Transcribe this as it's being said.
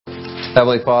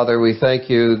Heavenly Father, we thank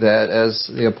you that, as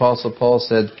the Apostle Paul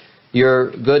said,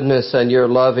 your goodness and your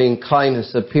loving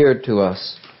kindness appeared to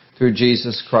us through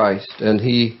Jesus Christ, and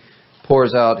He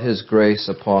pours out His grace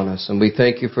upon us. And we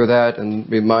thank you for that and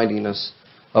reminding us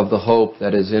of the hope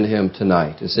that is in Him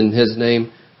tonight. It's in His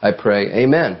name I pray.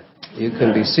 Amen. You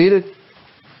can be seated.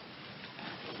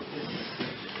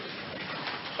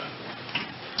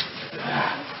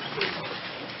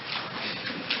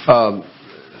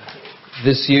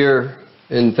 This year,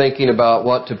 in thinking about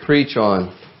what to preach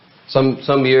on,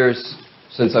 some years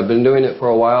since I've been doing it for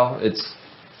a while, it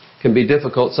can be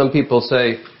difficult. Some people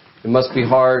say it must be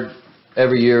hard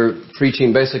every year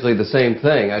preaching basically the same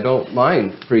thing. I don't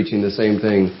mind preaching the same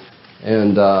thing,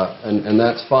 and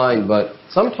that's fine. But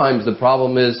sometimes the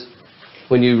problem is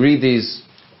when you read these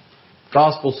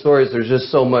gospel stories, there's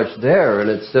just so much there, and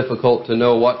it's difficult to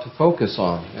know what to focus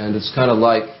on. And it's kind of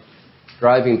like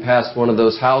driving past one of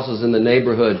those houses in the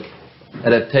neighborhood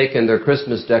that have taken their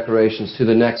Christmas decorations to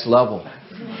the next level.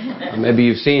 Maybe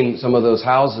you've seen some of those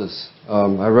houses.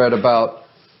 I read about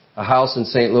a house in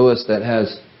St. Louis that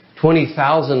has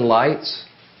 20,000 lights,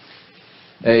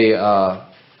 a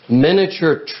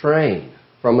miniature train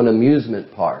from an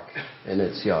amusement park in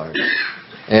its yard,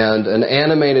 and an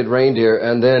animated reindeer,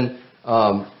 and then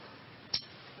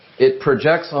it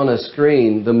projects on a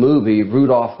screen the movie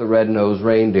Rudolph the Red-Nosed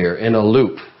Reindeer in a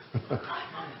loop.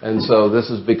 And so this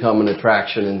has become an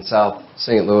attraction in South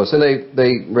St. Louis. And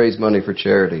they raise money for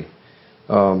charity.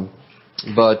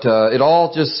 But it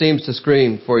all just seems to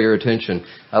scream for your attention.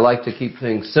 I like to keep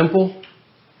things simple.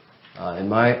 At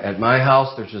my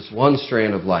house, there's just one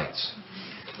strand of lights.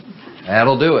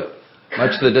 That'll do it.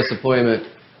 Much to the disappointment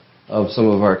of some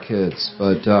of our kids.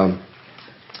 But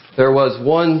there was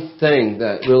one thing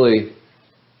that really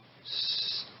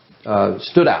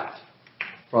stood out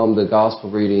from the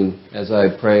gospel reading as I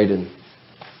prayed and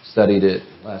studied it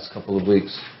last couple of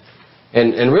weeks.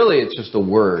 And really it's just a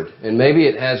word. And maybe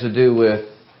it has to do with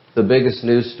the biggest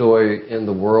news story in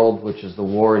the world, which is the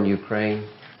war in Ukraine.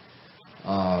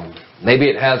 Maybe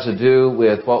it has to do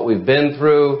with what we've been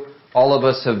through. All of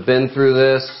us have been through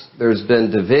this. There's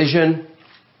been division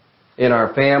in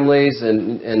our families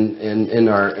and in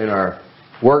our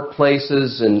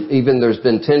workplaces, and even there's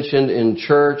been tension in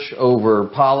church over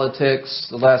politics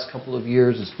the last couple of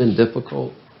years. It's been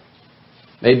difficult.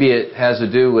 Maybe it has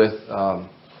to do with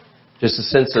just a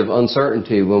sense of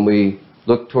uncertainty when we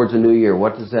look towards the new year.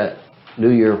 What does that new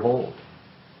year hold?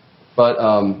 But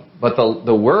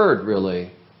the word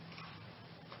really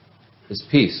is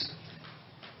peace.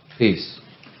 Peace.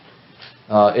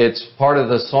 It's part of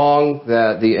the song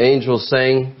that the angels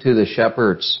sang to the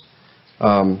shepherds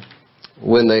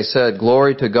when they said,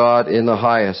 "Glory to God in the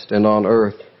highest, and on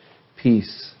earth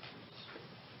peace."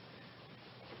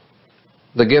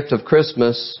 The gift of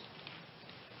Christmas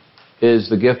is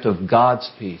the gift of God's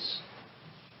peace.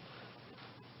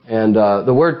 And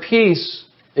the word peace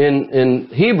in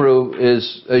Hebrew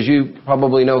is, as you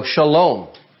probably know, shalom.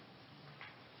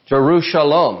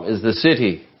 Jerusalem is the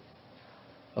city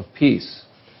of peace.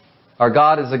 Our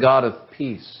God is a God of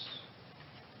peace.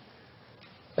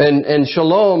 And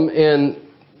shalom in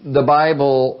the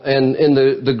Bible and in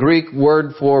the Greek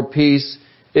word for peace,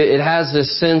 it has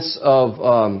this sense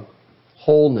of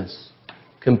wholeness,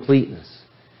 completeness.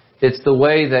 It's the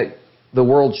way that the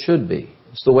world should be.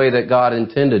 It's the way that God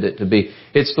intended it to be.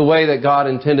 It's the way that God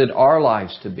intended our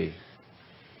lives to be.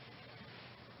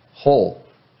 Whole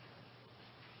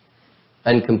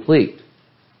and complete.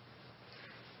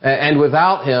 And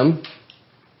without Him,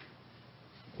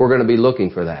 we're going to be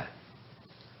looking for that.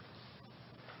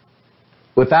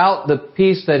 Without the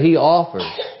peace that He offers,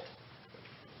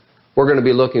 we're going to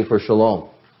be looking for shalom.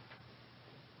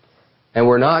 And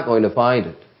we're not going to find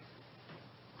it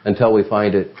until we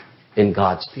find it in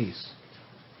God's peace,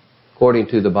 according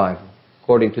to the Bible,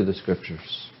 according to the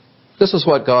Scriptures. This is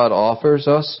what God offers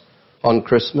us on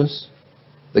Christmas,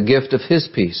 the gift of His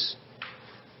peace.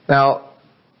 Now,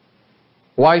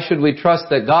 why should we trust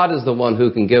that God is the one who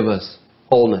can give us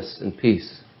wholeness and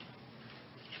peace?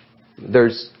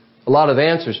 There's a lot of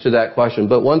answers to that question,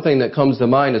 but one thing that comes to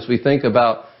mind as we think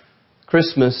about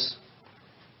Christmas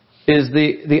is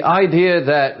the idea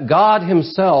that God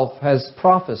Himself has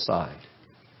prophesied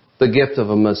the gift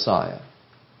of a Messiah,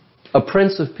 a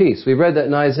Prince of Peace. We read that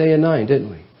in Isaiah 9,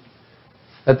 didn't we?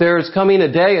 That there is coming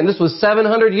a day, and this was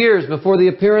 700 years before the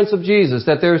appearance of Jesus,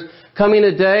 that there's coming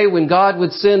a day when God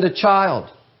would send a child,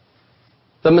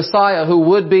 the Messiah, who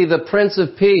would be the Prince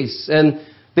of Peace, and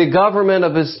the government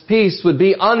of His peace would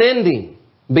be unending,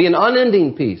 be an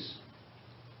unending peace.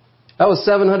 That was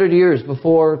 700 years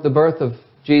before the birth of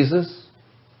Jesus.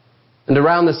 And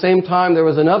around the same time, there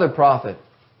was another prophet,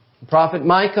 the prophet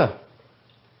Micah.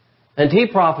 And he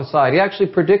prophesied, he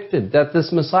actually predicted that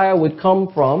this Messiah would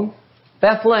come from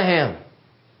Bethlehem.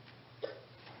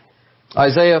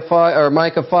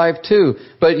 Micah 5:2.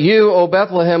 But you, O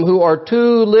Bethlehem, who are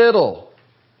too little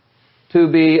to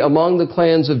be among the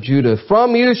clans of Judah,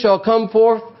 from you shall come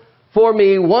forth for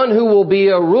me one who will be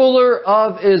a ruler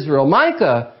of Israel.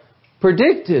 Micah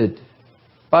predicted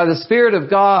by the Spirit of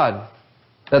God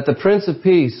that the Prince of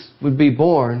Peace would be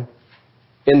born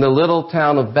in the little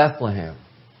town of Bethlehem.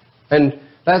 And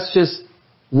that's just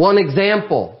one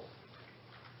example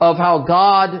of how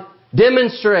God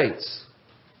demonstrates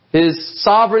His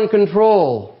sovereign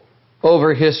control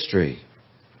over history.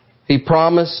 He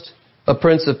promised a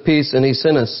Prince of Peace, and He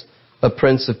sent us a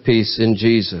Prince of Peace in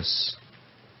Jesus.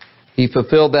 He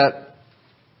fulfilled that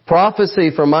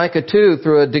prophecy from Micah 2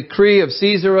 through a decree of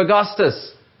Caesar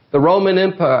Augustus, the Roman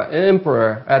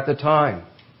emperor at the time,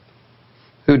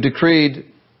 who decreed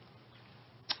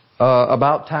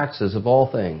about taxes of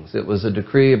all things. It was a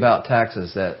decree about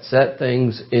taxes that set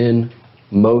things in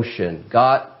motion,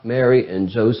 got Mary and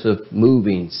Joseph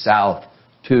moving south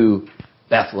to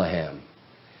Bethlehem.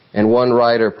 And one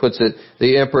writer puts it,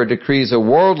 the emperor decrees a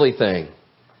worldly thing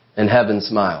and heaven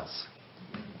smiles.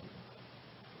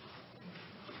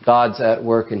 God's at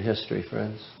work in history,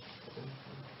 friends.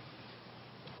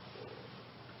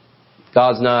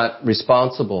 God's not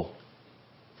responsible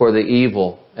for the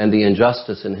evil and the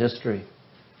injustice in history.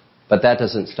 But that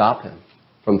doesn't stop Him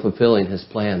from fulfilling His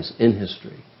plans in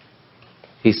history.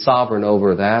 He's sovereign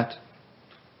over that.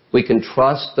 We can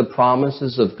trust the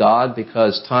promises of God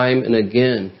because time and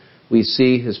again we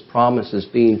see His promises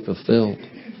being fulfilled.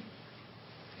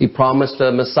 He promised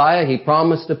a Messiah, He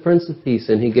promised a Prince of Peace,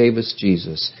 and He gave us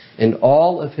Jesus. And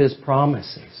all of His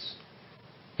promises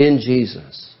in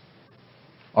Jesus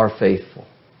are faithful.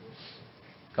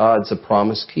 God's a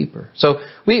promise keeper. So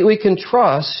we can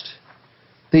trust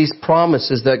these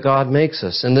promises that God makes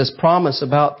us and this promise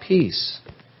about peace.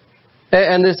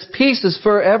 And this peace is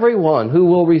for everyone who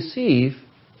will receive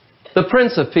the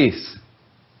Prince of Peace.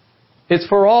 It's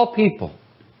for all people.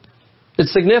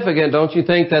 It's significant, don't you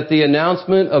think, that the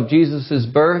announcement of Jesus'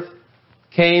 birth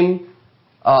came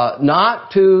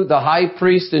not to the high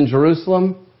priest in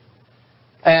Jerusalem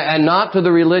and not to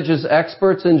the religious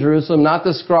experts in Jerusalem, not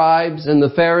the scribes and the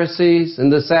Pharisees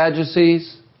and the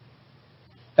Sadducees.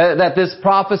 That this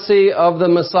prophecy of the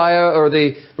Messiah, or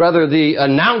the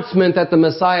announcement that the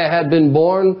Messiah had been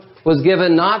born, was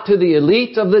given not to the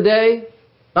elite of the day,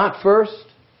 not first,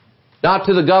 not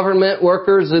to the government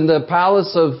workers in the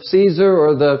palace of Caesar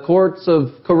or the courts of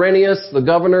Quirinius, the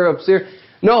governor of Syria.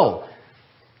 No,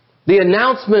 the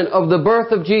announcement of the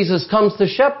birth of Jesus comes to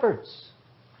shepherds,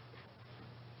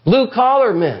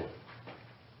 blue-collar men,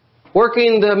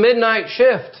 working the midnight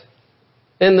shift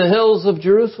in the hills of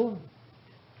Jerusalem.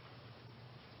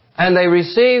 And they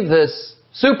receive this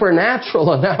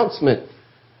supernatural announcement.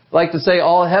 I like to say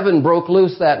all heaven broke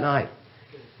loose that night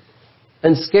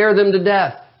and scared them to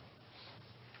death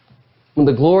when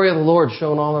the glory of the Lord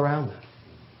shone all around them.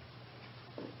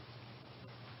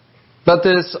 But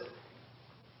this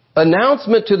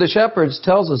announcement to the shepherds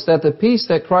tells us that the peace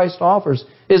that Christ offers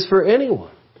is for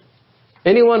anyone.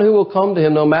 Anyone who will come to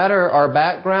Him, no matter our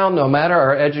background, no matter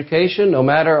our education, no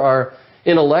matter our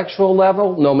intellectual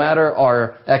level, no matter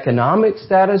our economic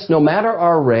status, no matter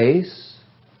our race.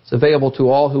 It's available to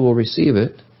all who will receive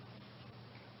it.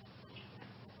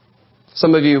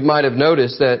 Some of you might have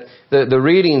noticed that the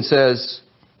reading says,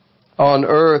 on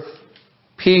earth,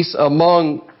 peace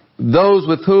among those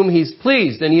with whom He's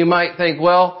pleased. And you might think,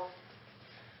 well,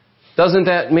 doesn't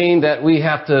that mean that we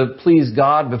have to please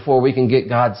God before we can get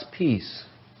God's peace?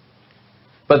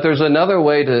 But there's another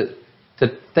way to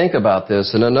think about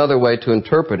this and another way to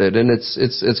interpret it. And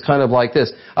it's kind of like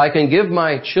this. I can give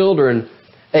my children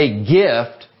a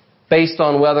gift based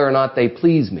on whether or not they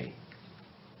please me.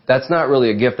 That's not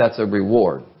really a gift, that's a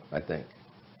reward, I think.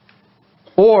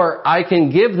 Or I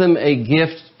can give them a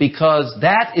gift because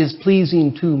that is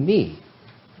pleasing to me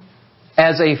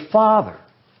as a father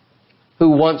who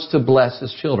wants to bless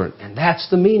his children. And that's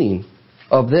the meaning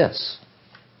of this.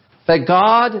 That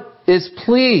God is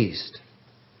pleased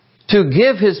to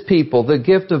give His people the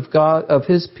gift of God, of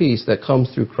His peace that comes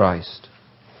through Christ.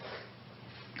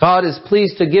 God is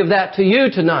pleased to give that to you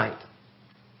tonight.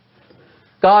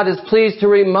 God is pleased to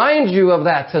remind you of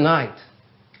that tonight.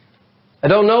 I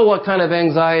don't know what kind of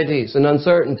anxieties and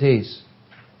uncertainties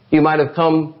you might have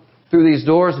come through these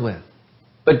doors with,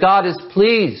 but God is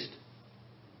pleased.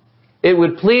 It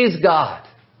would please God.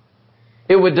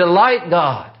 It would delight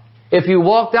God if you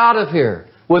walked out of here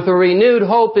with a renewed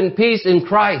hope and peace in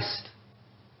Christ,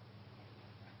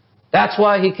 That's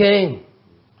why He came.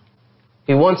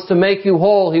 He wants to make you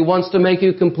whole. He wants to make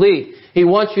you complete. He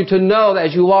wants you to know that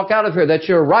as you walk out of here that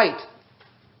you're right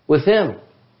with Him.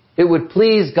 It would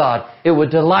please God. It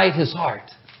would delight His heart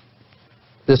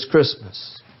this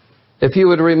Christmas. If you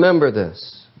would remember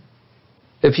this,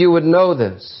 if you would know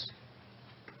this,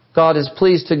 God is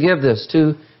pleased to give this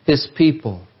to His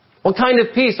people. What kind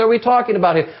of peace are we talking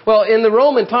about here? Well, in the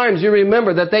Roman times, you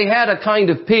remember that they had a kind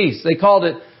of peace. They called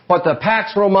it the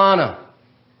Pax Romana.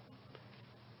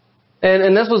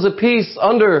 And this was a peace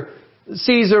under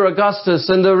Caesar Augustus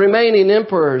and the remaining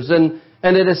emperors. And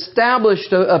it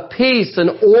established a peace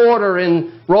and order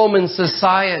in Roman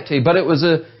society. But it was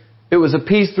a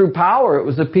peace through power. It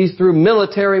was a peace through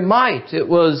military might. It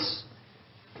was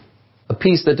a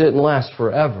peace that didn't last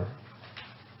forever,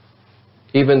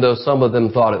 even though some of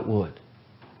them thought it would,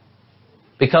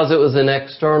 because it was an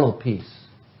external peace.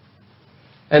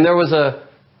 And there was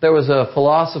a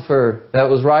philosopher that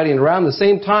was writing around the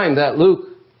same time that Luke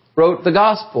wrote the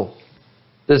Gospel.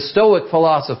 The Stoic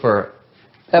philosopher,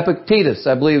 Epictetus,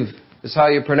 I believe is how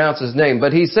you pronounce his name.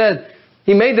 But he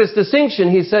made this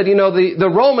distinction. He said, the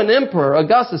Roman Emperor,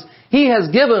 Augustus, he has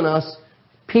given us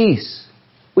peace.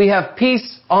 We have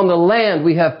peace on the land.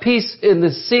 We have peace in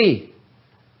the sea.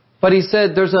 But he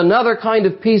said there's another kind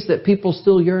of peace that people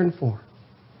still yearn for.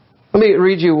 Let me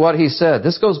read you what he said.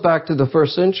 This goes back to the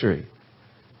first century.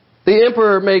 The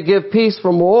emperor may give peace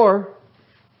from war,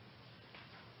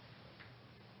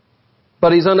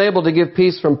 but he's unable to give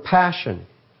peace from passion,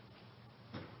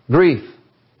 grief,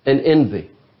 and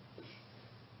envy.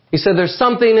 He said there's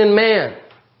something in man.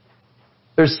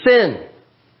 There's sin.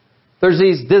 There's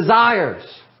these desires.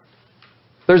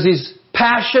 There's these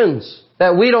passions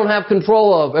that we don't have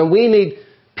control of, and we need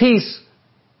peace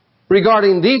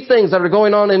regarding these things that are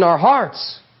going on in our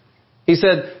hearts. He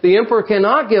said the emperor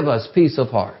cannot give us peace of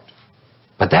heart.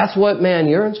 But that's what man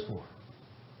yearns for,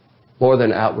 more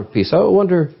than outward peace. I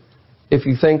wonder if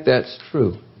you think that's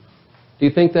true. Do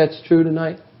you think that's true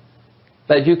tonight?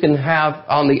 That you can have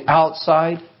on the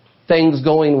outside things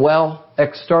going well,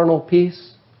 external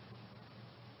peace,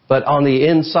 but on the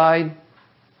inside,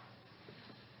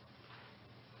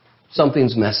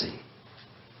 something's missing.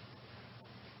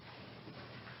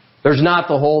 There's not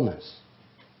the wholeness.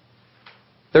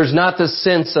 There's not the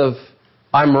sense of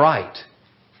I'm right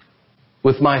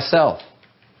with myself,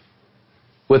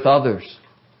 with others,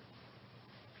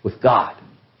 with God.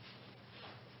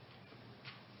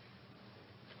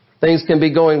 Things can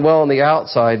be going well on the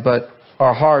outside, but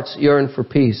our hearts yearn for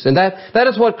peace. And that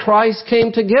is what Christ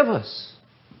came to give us.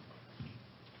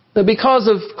 Because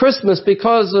of Christmas,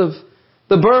 because of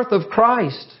the birth of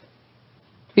Christ,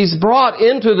 He's brought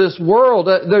into this world.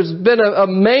 There's been a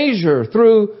measure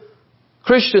through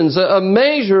Christians, a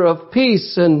measure of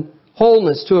peace and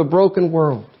wholeness to a broken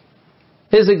world.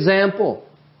 His example,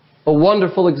 a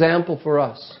wonderful example for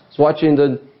us. I was watching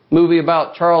the movie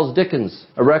about Charles Dickens.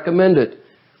 I recommend it.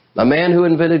 The Man Who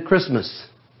Invented Christmas.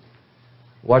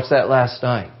 Watched that last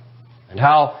night. And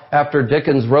how after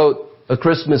Dickens wrote A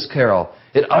Christmas Carol,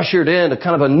 it ushered in a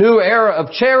kind of a new era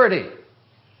of charity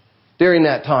during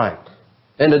that time.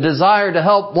 And a desire to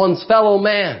help one's fellow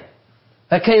man.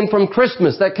 That came from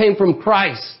Christmas. That came from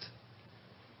Christ.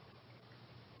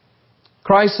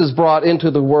 Christ is brought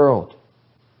into the world.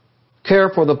 Care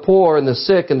for the poor and the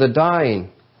sick and the dying,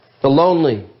 the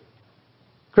lonely.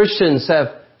 Christians have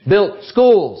built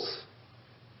schools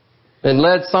and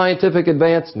led scientific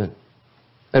advancement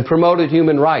and promoted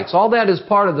human rights. All that is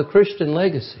part of the Christian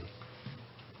legacy.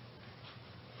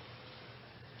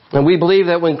 And we believe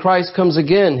that when Christ comes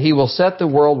again, He will set the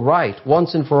world right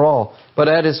once and for all. But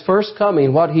at His first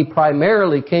coming, what He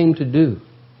primarily came to do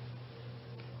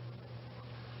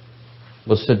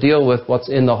was to deal with what's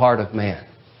in the heart of man.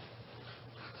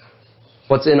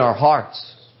 What's in our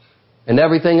hearts. And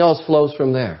everything else flows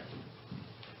from there.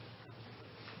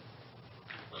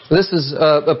 This is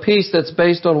a peace that's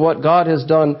based on what God has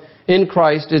done in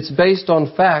Christ. It's based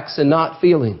on facts and not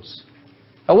feelings.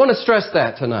 I want to stress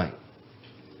that tonight.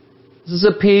 This is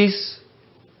a peace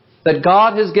that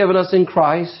God has given us in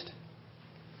Christ,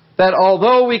 that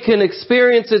although we can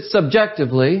experience it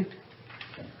subjectively,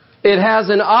 it has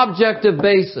an objective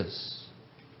basis,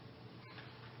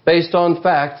 based on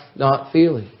fact, not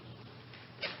feeling.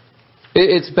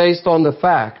 It's based on the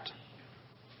fact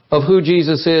of who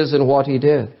Jesus is and what He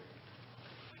did.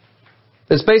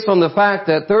 It's based on the fact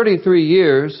that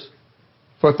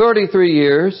for 33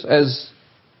 years, as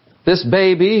this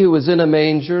baby who was in a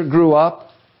manger grew up,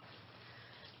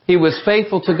 He was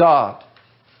faithful to God.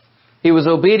 He was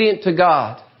obedient to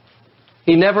God.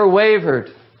 He never wavered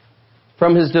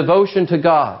from His devotion to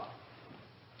God.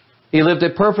 He lived a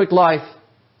perfect life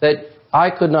that I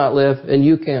could not live and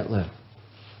you can't live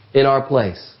in our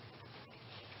place.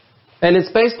 And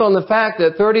it's based on the fact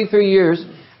that 33 years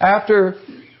after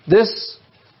this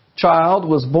child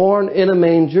was born in a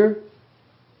manger,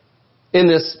 in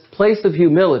this place of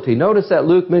humility. Notice that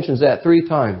Luke mentions that 3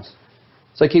 times.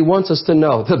 It's like he wants us to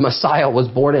know the Messiah was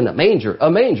born in a manger, a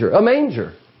manger, a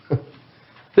manger.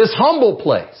 This humble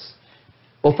place.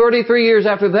 Well, 33 years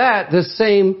after that, this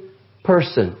same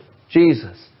person,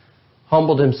 Jesus,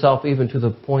 humbled himself even to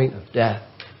the point of death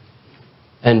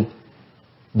and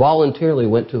voluntarily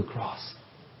went to a cross.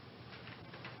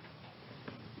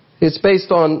 It's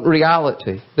based on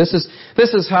reality. This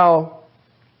is how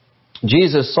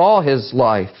Jesus saw his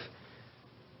life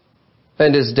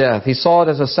and his death. He saw it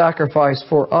as a sacrifice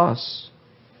for us.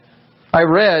 I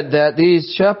read that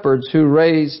these shepherds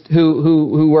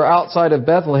who were outside of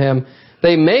Bethlehem,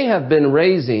 they may have been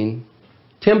raising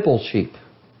temple sheep.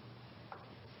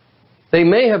 They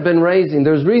may have been raising,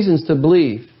 there's reasons to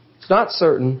believe, it's not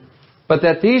certain, but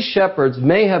that these shepherds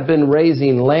may have been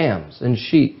raising lambs and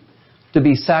sheep to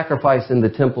be sacrificed in the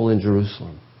temple in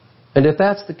Jerusalem. And if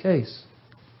that's the case,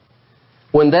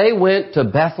 when they went to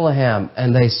Bethlehem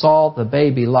and they saw the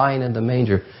baby lying in the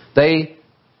manger,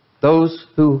 those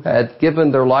who had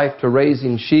given their life to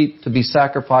raising sheep to be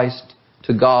sacrificed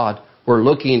to God were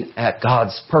looking at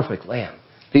God's perfect lamb,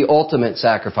 the ultimate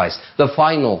sacrifice, the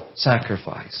final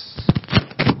sacrifice.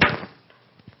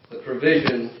 The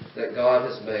provision that God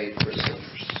has made for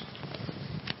sinners.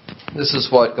 This is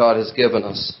what God has given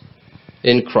us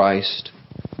in Christ.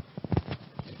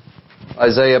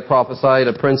 Isaiah prophesied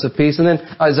a Prince of Peace, and then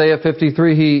Isaiah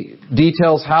 53, he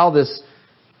details how this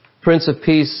Prince of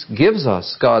Peace gives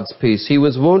us God's peace. He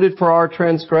was wounded for our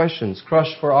transgressions,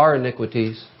 crushed for our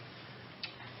iniquities.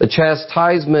 The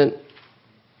chastisement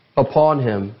upon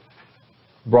him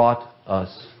brought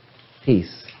us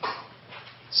peace.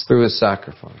 It's through his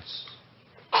sacrifice.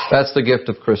 That's the gift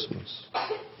of Christmas.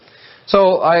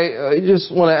 So I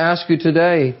just want to ask you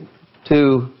today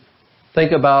to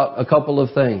think about a couple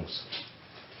of things.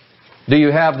 Do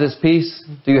you have this peace?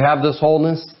 Do you have this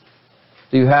wholeness?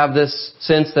 Do you have this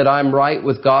sense that I'm right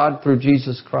with God through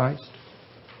Jesus Christ?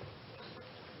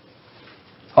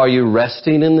 Are you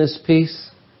resting in this peace?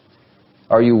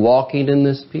 Are you walking in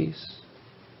this peace?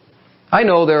 I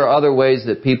know there are other ways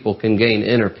that people can gain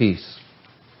inner peace.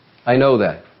 I know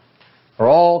that. There are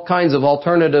all kinds of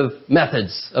alternative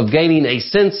methods of gaining a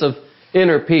sense of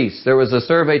inner peace. There was a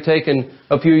survey taken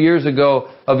a few years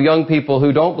ago of young people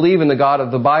who don't believe in the God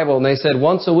of the Bible, and they said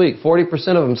once a week, 40%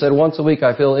 of them said once a week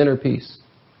I feel inner peace.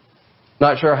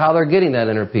 Not sure how they're getting that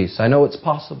inner peace. I know it's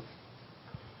possible.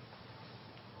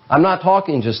 I'm not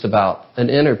talking just about an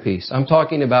inner peace. I'm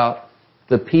talking about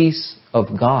the peace of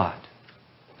God.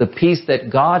 The peace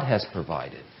that God has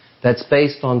provided. That's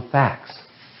based on facts.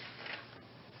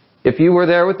 If you were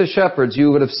there with the shepherds,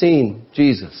 you would have seen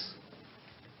Jesus.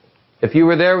 If you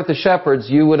were there with the shepherds,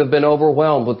 you would have been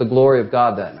overwhelmed with the glory of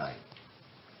God that night.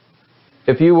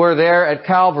 If you were there at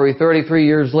Calvary 33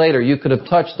 years later, you could have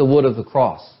touched the wood of the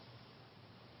cross.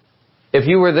 If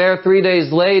you were there 3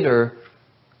 days later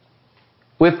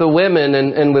with the women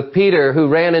and with Peter who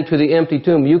ran into the empty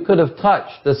tomb, you could have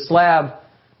touched the slab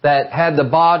that had the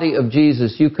body of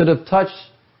Jesus. You could have touched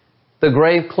the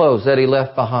grave clothes that he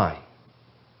left behind.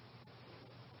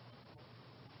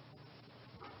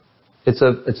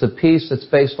 It's a peace that's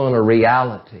based on a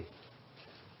reality.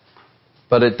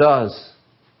 But it does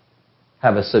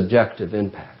have a subjective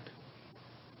impact.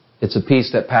 It's a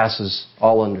peace that passes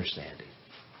all understanding.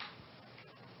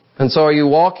 And so are you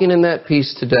walking in that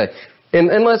peace today?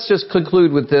 And let's just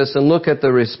conclude with this and look at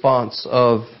the response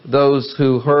of those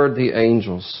who heard the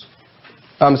angels.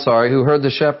 Who heard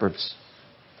the shepherds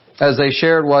as they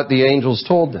shared what the angels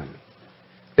told them.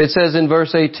 It says in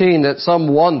verse 18 that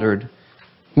some wondered,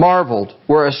 marveled,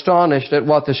 were astonished at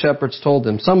what the shepherds told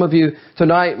them. Some of you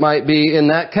tonight might be in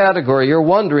that category. You're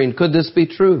wondering, could this be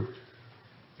true?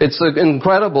 It's an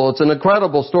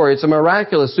incredible story. It's a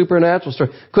miraculous, supernatural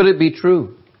story. Could it be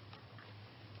true?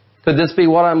 Could this be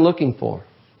what I'm looking for?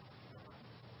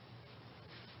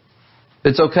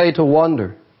 It's okay to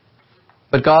wonder.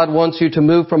 But God wants you to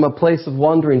move from a place of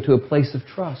wondering to a place of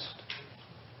trust.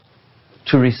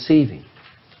 To receiving.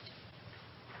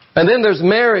 And then there's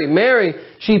Mary. Mary,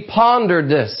 she pondered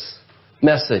this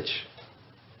message.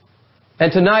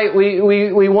 And tonight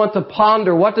we want to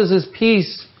ponder, what does this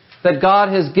peace that God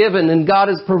has given and God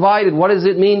has provided, what does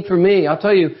it mean for me? I'll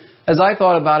tell you, as I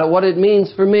thought about it, what it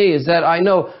means for me is that I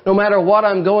know no matter what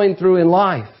I'm going through in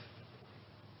life,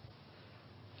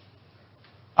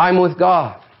 I'm with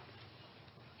God.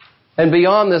 And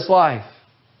beyond this life,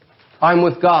 I'm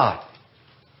with God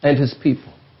and His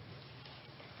people.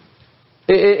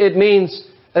 It means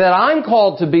that I'm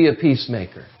called to be a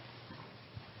peacemaker.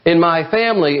 In my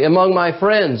family, among my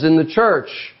friends, in the church,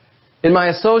 in my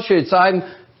associates, I'm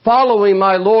following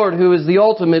my Lord who is the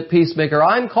ultimate peacemaker.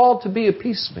 I'm called to be a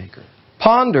peacemaker.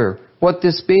 Ponder what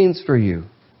this means for you.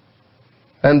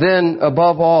 And then,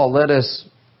 above all, let us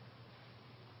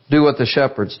do what the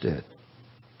shepherds did.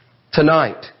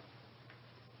 Tonight,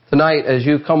 as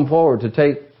you come forward to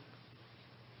take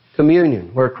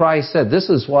communion, where Christ said, "This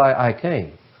is why I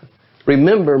came.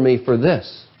 Remember me for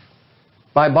this.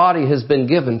 My body has been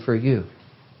given for you.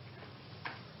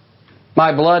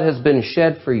 My blood has been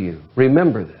shed for you.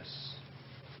 Remember this."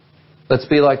 Let's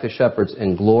be like the shepherds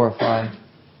and glorify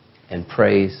and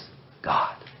praise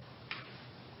God.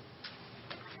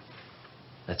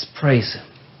 Let's praise Him.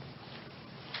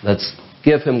 Let's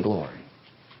give Him glory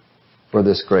for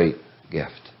this great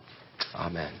gift.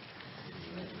 Amen.